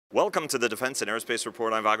Welcome to the Defense and Aerospace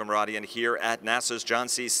Report. I'm Vago Muradian here at NASA's John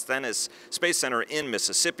C. Stennis Space Center in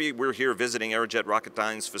Mississippi. We're here visiting Aerojet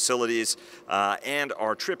Rocketdyne's facilities, and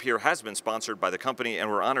our trip here has been sponsored by the company, and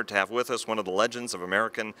we're honored to have with us one of the legends of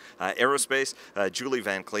American aerospace, Julie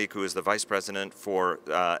Van Kleeck, who is the Vice President for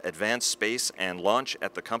Advanced Space and Launch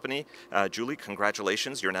at the company. Julie,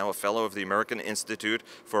 congratulations. You're now a Fellow of the American Institute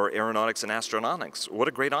for Aeronautics and Astronautics. What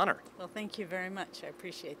a great honor. Well, thank you very much. I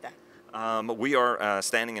appreciate that. We are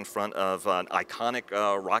standing in front of an iconic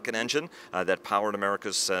rocket engine that powered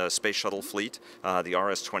America's space shuttle fleet, the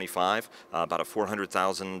RS-25, about a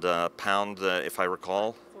 400,000 pound, if I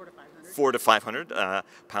recall. 400 to 500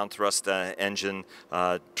 pound thrust engine,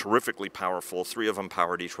 terrifically powerful. 3 of them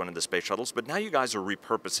powered each one of the space shuttles. But now you guys are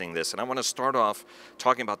repurposing this, and I want to start off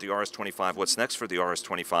talking about the RS-25, what's next for the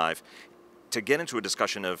RS-25, to get into a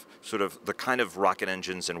discussion of sort of the kind of rocket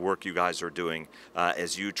engines and work you guys are doing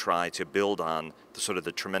as you try to build on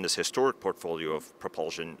the tremendous historic portfolio of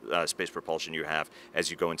propulsion, space propulsion you have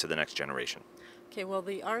as you go into the next generation. Okay, well,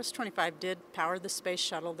 the RS-25 did power the space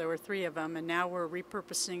shuttle. There were 3 of them, and now we're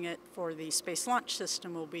repurposing it for the Space Launch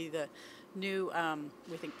System. Will be the new,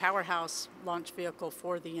 we think, powerhouse launch vehicle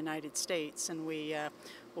for the United States, and we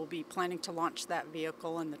will be planning to launch that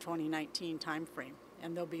vehicle in the 2019 timeframe.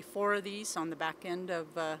 And there'll be 4 of these on the back end of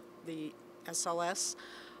the SLS.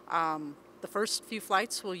 The first few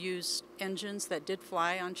flights will use engines that did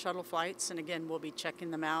fly on shuttle flights, and again, we'll be checking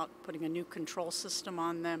them out, putting a new control system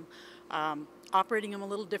on them, operating them a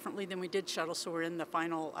little differently than we did shuttle, so we're in the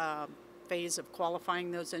final phase of qualifying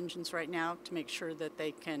those engines right now to make sure that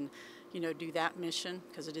they can, do that mission,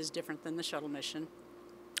 because it is different than the shuttle mission.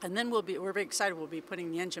 And then we're very excited, we'll be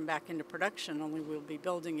putting the engine back into production, only we'll be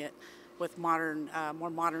building it with modern,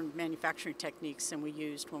 more modern manufacturing techniques than we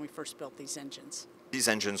used when we first built these engines. These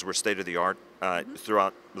engines were state-of-the-art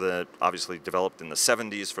throughout obviously developed in the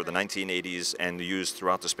 70s for the 1980s and used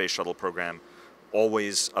throughout the space shuttle program,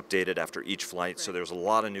 always updated after each flight. Right. So there's a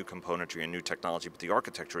lot of new componentry and new technology, but the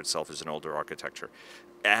architecture itself is an older architecture.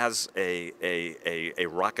 As a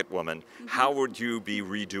rocket woman, how would you be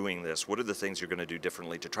redoing this? What are the things you're going to do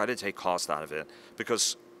differently to try to take cost out of it?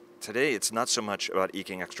 Because today it's not so much about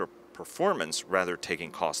eking extra performance, rather taking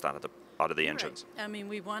cost out of the engines. Right. I mean,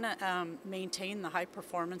 we want to maintain the high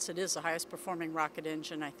performance. It is the highest performing rocket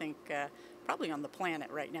engine, I think, probably on the planet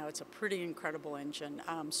right now. It's a pretty incredible engine.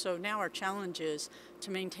 So now our challenge is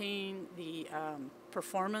to maintain the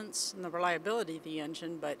performance and the reliability of the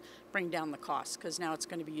engine, but bring down the cost, because now it's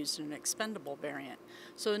going to be used in an expendable variant.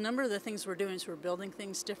 So a number of the things we're doing is we're building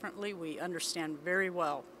things differently. We understand very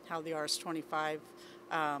well how the RS-25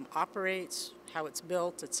 operates, how it's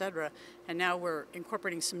built, etc. And now we're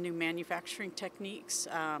incorporating some new manufacturing techniques.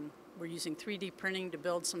 We're using 3D printing to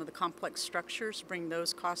build some of the complex structures, bring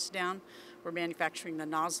those costs down. We're manufacturing the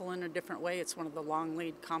nozzle in a different way. It's one of the long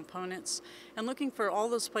lead components. And looking for all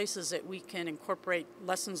those places that we can incorporate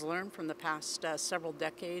lessons learned from the past several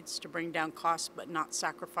decades to bring down costs but not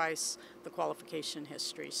sacrifice the qualification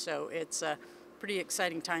history. So it's a pretty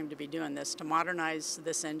exciting time to be doing this, to modernize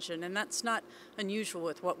this engine, and that's not unusual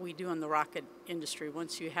with what we do in the rocket industry.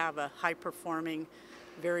 Once you have a high-performing,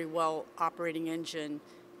 very well operating engine,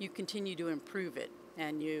 you continue to improve it,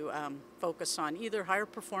 and you focus on either higher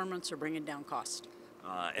performance or bringing down cost.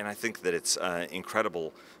 And I think that it's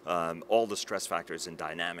incredible, all the stress factors and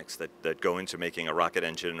dynamics that go into making a rocket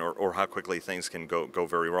engine, or how quickly things can go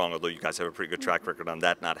very wrong, although you guys have a pretty good track record on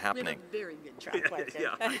that not happening. We have a very good track record.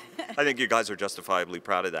 Yeah. I think you guys are justifiably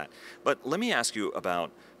proud of that. But let me ask you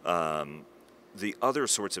about the other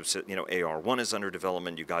sorts of, AR-1 is under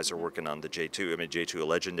development. You guys are working on the J2. I mean, J2, a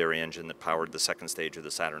legendary engine that powered the second stage of the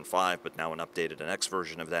Saturn V, but now an updated, an X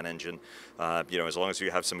version of that engine. As long as you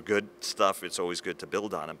have some good stuff, it's always good to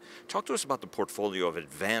build on them. Talk to us about the portfolio of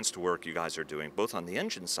advanced work you guys are doing, both on the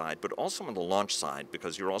engine side, but also on the launch side,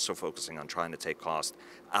 because you're also focusing on trying to take cost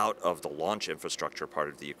out of the launch infrastructure part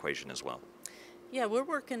of the equation as well. Yeah, we're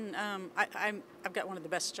working, I've got one of the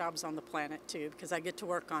best jobs on the planet too, because I get to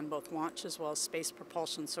work on both launch as well as space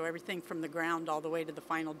propulsion, so everything from the ground all the way to the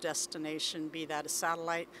final destination, be that a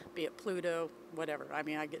satellite, be it Pluto, whatever. I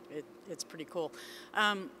mean, it's pretty cool.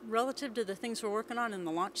 Relative to the things we're working on in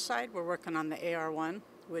the launch side, we're working on the AR-1,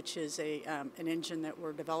 which is an engine that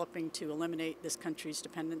we're developing to eliminate this country's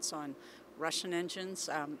dependence on Russian engines.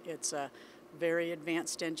 It's a very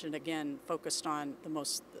advanced engine, again, focused on the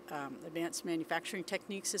most advanced manufacturing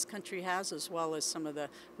techniques this country has, as well as some of the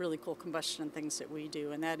really cool combustion things that we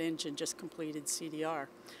do. And that engine just completed CDR.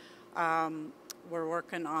 We're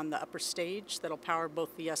working on the upper stage that'll power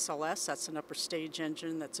both the SLS, that's an upper stage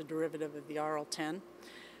engine that's a derivative of the RL-10.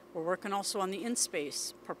 We're working also on the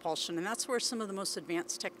in-space propulsion, and that's where some of the most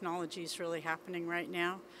advanced technology is really happening right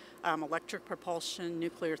now. Electric propulsion,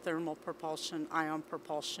 nuclear thermal propulsion, ion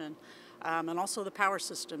propulsion, and also the power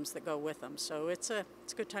systems that go with them. So it's a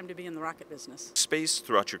good time to be in the rocket business. Space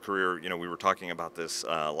throughout your career, we were talking about this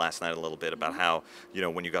last night a little bit about how,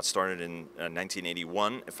 when you got started in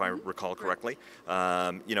 1981, if I recall correctly,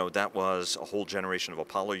 that was a whole generation of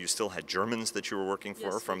Apollo. You still had Germans that you were working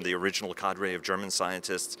for from the original cadre of German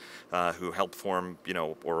scientists who helped form,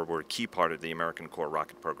 or were a key part of the American core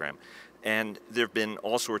rocket program. And there have been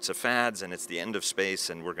all sorts of fads, and it's the end of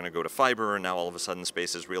space, and we're going to go to fiber, and now all of a sudden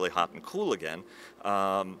space is really hot and cool again.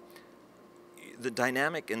 The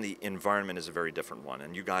dynamic in the environment is a very different one,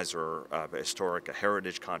 and you guys are a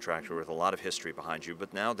heritage contractor with a lot of history behind you,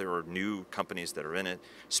 but now there are new companies that are in it.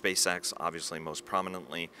 SpaceX, obviously most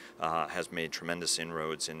prominently, has made tremendous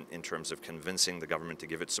inroads in terms of convincing the government to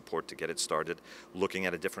give it support to get it started, looking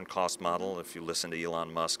at a different cost model. If you listen to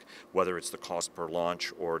Elon Musk, whether it's the cost per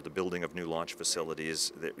launch or the building of new launch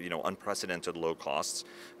facilities, unprecedented low costs,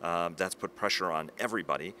 that's put pressure on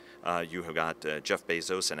everybody. You have got Jeff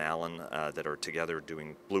Bezos and Alan that are together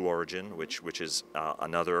doing Blue Origin, which is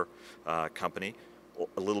another company,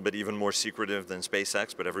 a little bit even more secretive than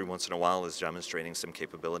SpaceX, but every once in a while is demonstrating some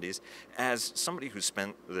capabilities. As somebody who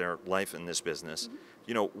spent their life in this business,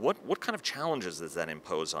 what kind of challenges does that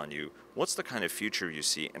impose on you? What's the kind of future you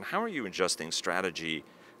see, and how are you adjusting strategy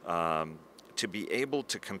to be able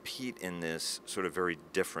to compete in this sort of very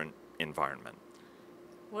different environment?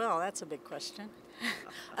 Well, that's a big question.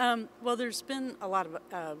 Well, there's been a lot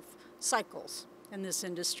of cycles in this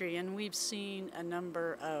industry, and we've seen a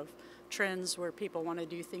number of trends where people want to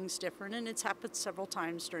do things different, and it's happened several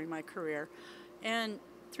times during my career. And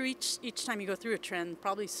through each time you go through a trend,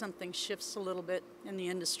 probably something shifts a little bit in the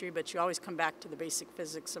industry, but you always come back to the basic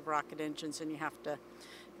physics of rocket engines, and you have to,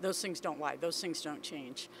 those things don't lie, those things don't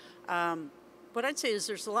change. What I'd say is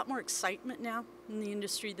there's a lot more excitement now in the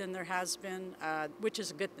industry than there has been, which is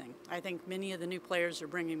a good thing. I think many of the new players are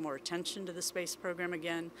bringing more attention to the space program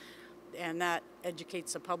again, and that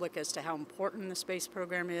educates the public as to how important the space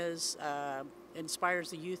program is, inspires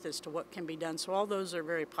the youth as to what can be done. So all those are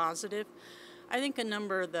very positive. I think a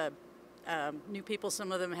number of the new people,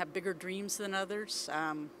 some of them have bigger dreams than others.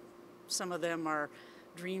 Some of them are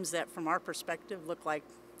dreams that from our perspective look like,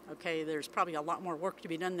 okay, there's probably a lot more work to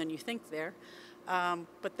be done than you think there.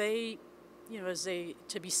 But they,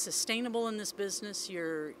 to be sustainable in this business,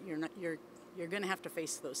 you're going to have to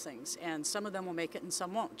face those things, and some of them will make it and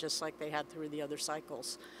some won't, just like they had through the other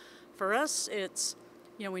cycles. For us, it's,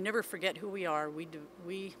 we never forget who we are.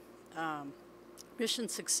 Mission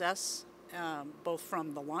success, both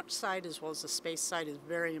from the launch side as well as the space side, is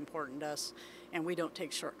very important to us, and we don't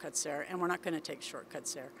take shortcuts there, and we're not going to take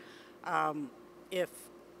shortcuts there.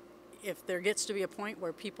 If there gets to be a point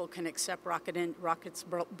where people can accept rockets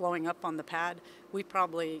blowing up on the pad,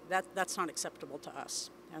 that's not acceptable to us.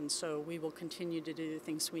 And so we will continue to do the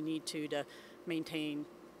things we need to maintain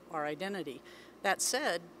our identity. That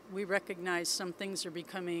said, we recognize some things are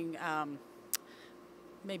becoming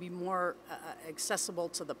maybe more accessible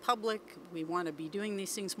to the public. We want to be doing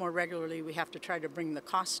these things more regularly. We have to try to bring the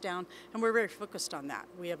costs down, and we're very focused on that.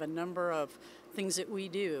 We have a number of things that we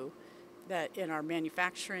do that in our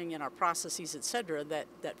manufacturing, in our processes, et cetera, that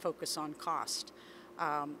focus on cost.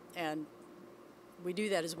 And we do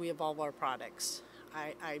that as we evolve our products.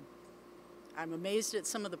 I'm amazed at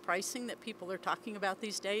some of the pricing that people are talking about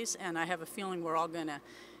these days, and I have a feeling we're all going to,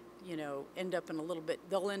 end up in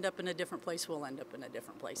they'll end up in a different place, we'll end up in a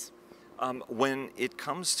different place. When it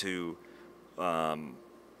comes to,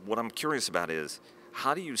 what I'm curious about is,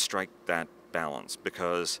 how do you strike that balance?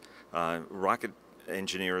 Because rocket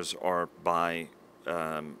engineers are, by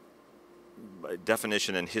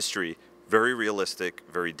definition and history, very realistic,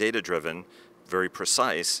 very data-driven, very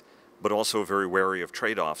precise, but also very wary of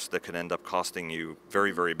trade-offs that could end up costing you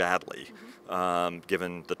very, very badly,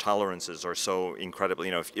 given the tolerances are so incredibly,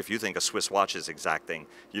 if you think a Swiss watch is exacting,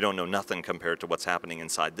 you don't know nothing compared to what's happening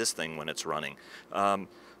inside this thing when it's running.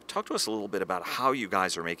 Talk to us a little bit about how you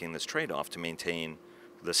guys are making this trade-off to maintain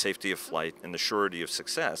the safety of flight and the surety of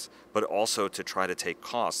success, but also to try to take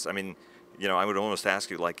costs. I mean, I would almost ask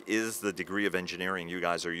you, is the degree of engineering you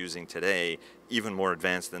guys are using today even more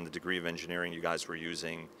advanced than the degree of engineering you guys were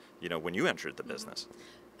using, when you entered the business?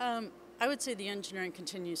 I would say the engineering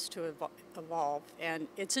continues to evolve, and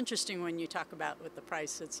it's interesting when you talk about with the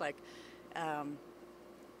price, it's like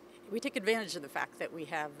we take advantage of the fact that we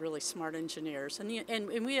have really smart engineers, and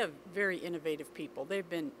we have very innovative people.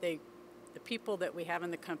 the people that we have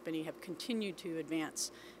in the company have continued to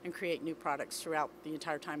advance and create new products throughout the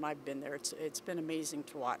entire time I've been there. It's been amazing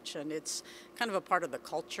to watch, and it's kind of a part of the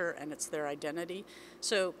culture, and it's their identity.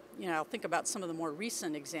 So, I'll think about some of the more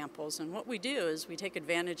recent examples, and what we do is we take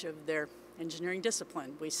advantage of their engineering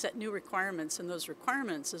discipline. We set new requirements, and those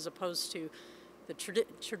requirements, as opposed to the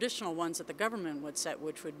traditional ones that the government would set,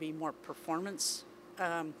 which would be more performance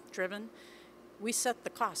driven, we set the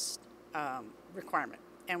cost requirement.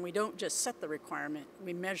 And we don't just set the requirement,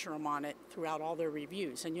 we measure them on it throughout all their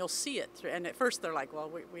reviews. And you'll see it. And at first they're like, well,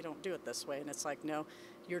 we don't do it this way. And it's like, no,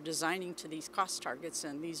 you're designing to these cost targets,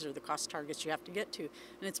 and these are the cost targets you have to get to.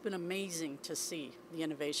 And it's been amazing to see the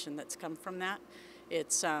innovation that's come from that.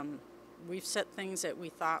 It's, we've set things that we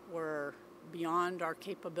thought were beyond our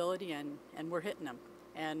capability, and we're hitting them.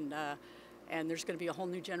 And there's going to be a whole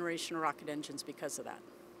new generation of rocket engines because of that.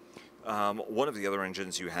 One of the other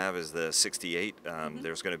engines you have is the 68.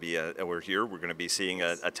 There's going to be we're going to be seeing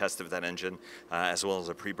a test of that engine, as well as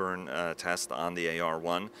a pre-burn test on the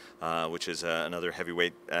AR-1, which is another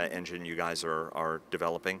heavyweight engine you guys are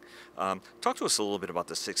developing. Talk to us a little bit about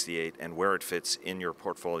the 68 and where it fits in your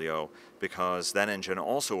portfolio, because that engine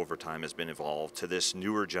also over time has been evolved to this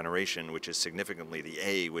newer generation, which is significantly the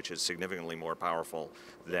A, which is significantly more powerful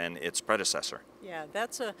than its predecessor. Yeah,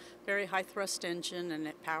 that's a very high thrust engine, and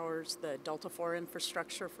it powers the Delta IV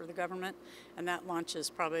infrastructure for the government, and that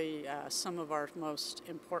launches probably some of our most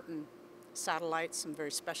important satellites, some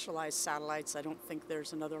very specialized satellites. I don't think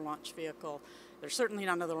there's another launch vehicle. There's certainly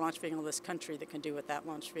not another launch vehicle in this country that can do what that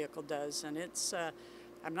launch vehicle does, and it's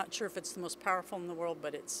I'm not sure if it's the most powerful in the world,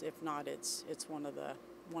 but if not, it's one of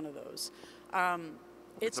those.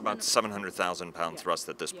 It's about 700,000 pound thrust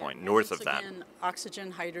at this point, and north of that. Again,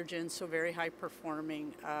 oxygen, hydrogen, so very high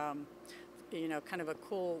performing. Kind of a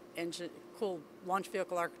cool engine, cool launch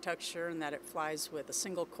vehicle architecture, in that it flies with a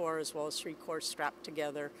single core as well as 3 cores strapped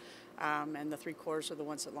together, and the 3 cores are the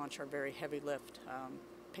ones that launch our very heavy lift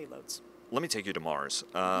payloads. Let me take you to Mars.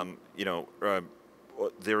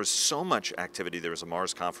 There's so much activity. There was a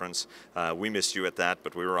Mars conference. We missed you at that,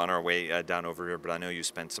 but we were on our way down over here. But I know you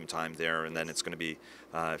spent some time there, and then it's going to be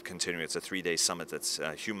continuing. It's a 3-day summit that's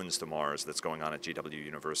Humans to Mars that's going on at GW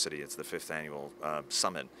University. It's the 5th annual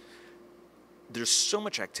summit. There's so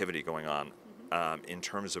much activity going on in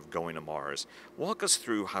terms of going to Mars. Walk us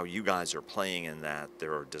through how you guys are playing in that.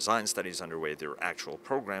 There are design studies underway. There are actual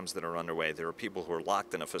programs that are underway. There are people who are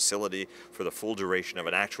locked in a facility for the full duration of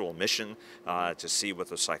an actual mission to see what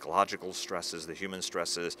the psychological stresses, the human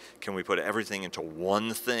stresses. Can we put everything into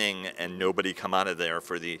one thing and nobody come out of there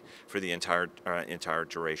for the entire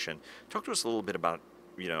duration? Talk to us a little bit about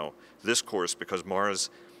this course, because Mars,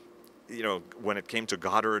 when it came to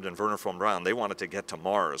Goddard and Werner von Braun, they wanted to get to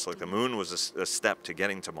Mars. Like the moon was a step to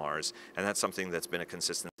getting to Mars, and that's something that's been a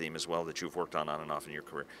consistent theme as well that you've worked on and off in your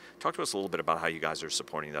career. Talk to us a little bit about how you guys are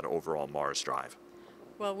supporting that overall Mars drive.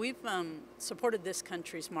 Well, we've supported this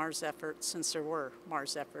country's Mars efforts since there were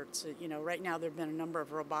Mars efforts. Right now there have been a number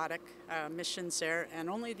of robotic missions there, and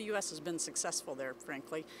only the U.S. has been successful there,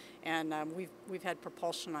 frankly. And we've had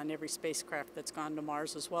propulsion on every spacecraft that's gone to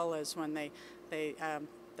Mars, as well as when they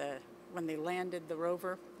landed the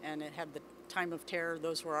rover and it had the time of terror.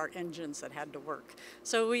 Those were our engines that had to work.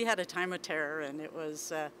 So we had a time of terror, and it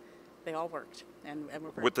was they all worked, and we're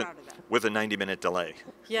very proud of that. With a 90-minute delay.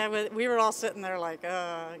 Yeah, we were all sitting there like,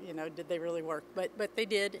 did they really work? But they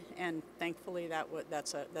did, and thankfully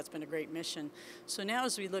that's been a great mission. So now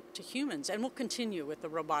as we look to humans, and we'll continue with the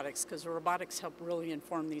robotics, because the robotics help really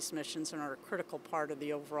inform these missions and are a critical part of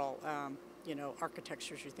the overall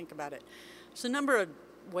architecture as you think about it. So a number of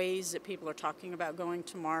ways that people are talking about going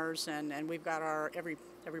to Mars, and we've got every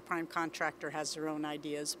prime contractor has their own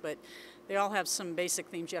ideas, but they all have some basic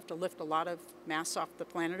themes. You have to lift a lot of mass off the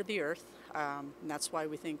planet of the Earth, and that's why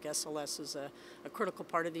we think SLS is a critical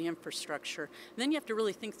part of the infrastructure. And then you have to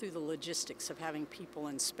really think through the logistics of having people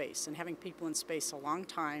in space, and having people in space a long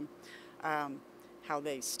time, how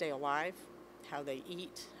they stay alive, how they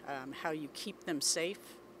eat, how you keep them safe.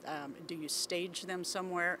 Do you stage them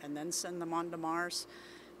somewhere and then send them on to Mars?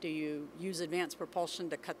 Do you use advanced propulsion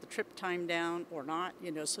to cut the trip time down or not?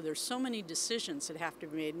 So there's so many decisions that have to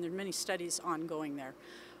be made, and there are many studies ongoing there.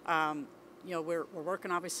 We're working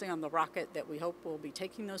obviously on the rocket that we hope will be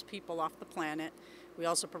taking those people off the planet. We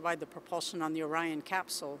also provide the propulsion on the Orion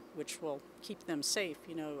capsule, which will keep them safe,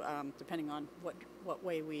 depending on what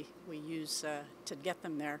way we use to get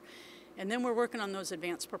them there. And then we're working on those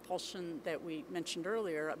advanced propulsion that we mentioned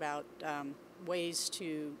earlier about ways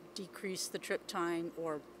to decrease the trip time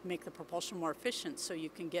or make the propulsion more efficient, so you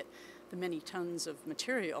can get the many tons of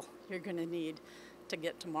material you're going to need to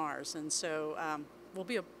get to Mars. And so we'll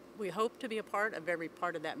we hope to be a part of every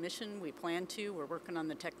part of that mission. We plan to. We're working on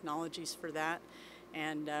the technologies for that,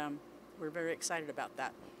 and we're very excited about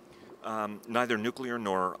that. Neither nuclear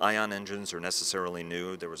nor ion engines are necessarily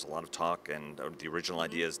new. There was a lot of talk, and the original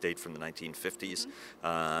ideas date from the 1950s,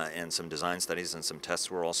 and some design studies and some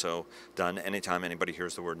tests were also done. Anytime anybody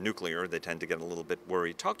hears the word nuclear, they tend to get a little bit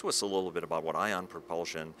worried. Talk to us a little bit about what ion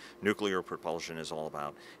propulsion, nuclear propulsion is all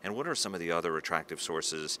about, and what are some of the other attractive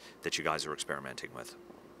sources that you guys are experimenting with?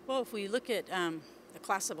 Well, if we look at the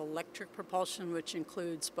class of electric propulsion, which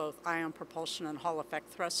includes both ion propulsion and Hall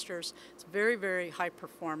effect thrusters, it's very, very high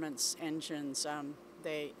performance engines.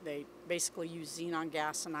 They basically use xenon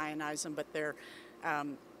gas and ionize them, but they're,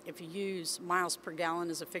 if you use miles per gallon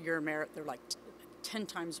as a figure of merit, they're like 10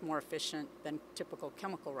 times more efficient than typical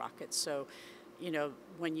chemical rockets. So, you know,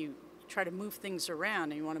 when you try to move things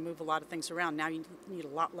around and you want to move a lot of things around, now you need a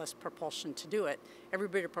lot less propulsion to do it. Every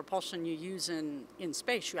bit of propulsion you use in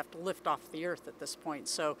space, you have to lift off the Earth at this point.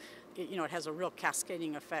 So, you know, it has a real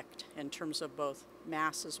cascading effect in terms of both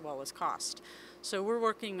mass as well as cost. So we're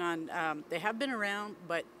working on, they have been around,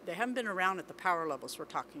 but they haven't been around at the power levels we're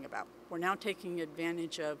talking about. We're now taking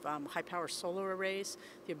advantage of high power solar arrays,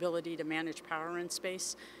 the ability to manage power in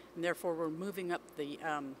space, and therefore we're moving up the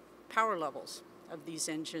power levels of these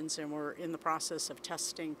engines, and we're in the process of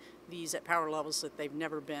testing these at power levels that they've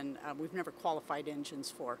never been, we've never qualified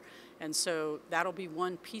engines for. And so that'll be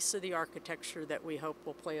one piece of the architecture that we hope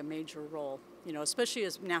will play a major role, you know, especially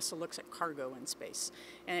as NASA looks at cargo in space.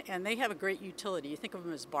 And they have a great utility. You think of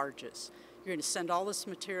them as barges. You're going to send all this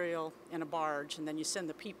material in a barge, and then you send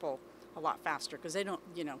the people a lot faster, because they don't,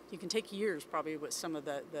 you know, you can take years probably with some of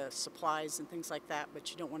the supplies and things like that,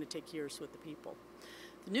 but you don't want to take years with the people.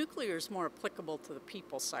 The nuclear is more applicable to the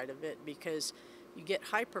people side of it, because you get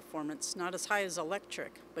high performance, not as high as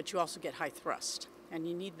electric, but you also get high thrust. And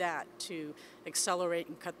you need that to accelerate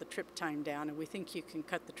and cut the trip time down. And we think you can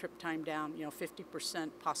cut the trip time down, you know,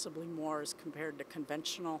 50%, possibly more, as compared to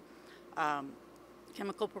conventional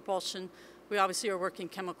chemical propulsion. We obviously are working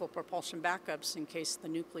chemical propulsion backups in case the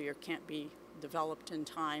nuclear can't be developed in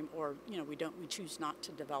time, or, you know, we choose not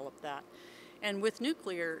to develop that. And with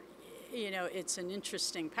nuclear, you know, it's an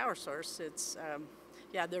interesting power source. It's,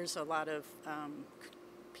 yeah, there's a lot of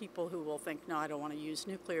people who will think, no, I don't want to use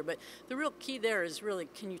nuclear. But the real key there is really,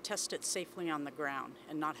 can you test it safely on the ground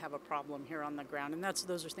and not have a problem here on the ground? And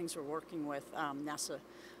those are things we're working with NASA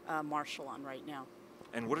Marshall on right now.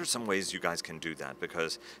 And what are some ways you guys can do that?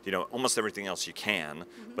 Because, you know, almost everything else you can,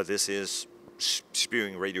 but this is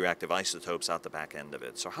spewing radioactive isotopes out the back end of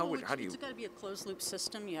it. So how do you... It's got to be a closed loop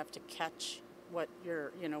system. You have to catch what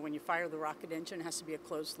you're, you know, when you fire the rocket engine, it has to be a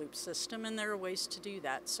closed loop system, and there are ways to do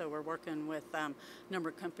that. So we're working with a number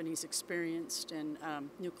of companies experienced in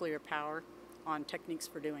nuclear power on techniques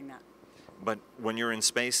for doing that. But when you're in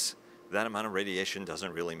space, that amount of radiation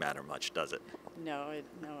doesn't really matter much, does it? No,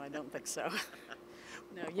 I don't think so.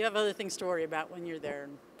 No, you have other things to worry about when you're there.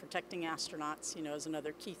 And protecting astronauts, you know, is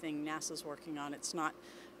another key thing NASA's working on. It's not,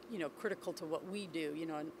 you know, critical to what we do, you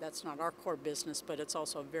know, and that's not our core business, but it's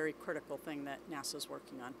also a very critical thing that NASA's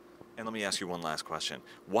working on. And let me ask you one last question.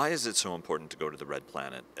 Why is it so important to go to the Red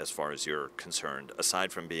Planet as far as you're concerned,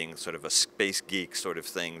 aside from being sort of a space geek sort of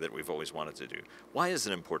thing that we've always wanted to do? Why is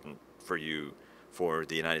it important for you, for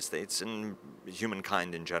the United States and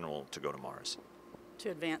humankind in general, to go to Mars? To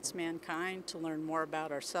advance mankind, to learn more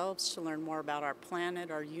about ourselves, to learn more about our planet,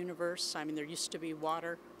 our universe. I mean, there used to be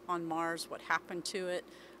water on Mars. What happened to it?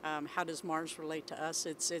 How does Mars relate to us?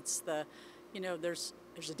 It's the, you know, there's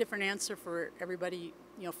a different answer for everybody,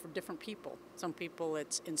 you know, for different people. Some people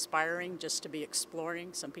it's inspiring just to be exploring.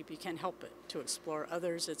 Some people you can't help it to explore.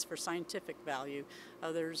 Others it's for scientific value.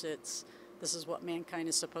 Others it's this is what mankind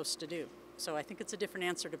is supposed to do. So I think it's a different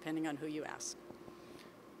answer depending on who you ask.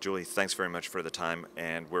 Julie, thanks very much for the time,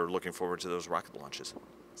 and we're looking forward to those rocket launches.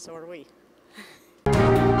 So are we.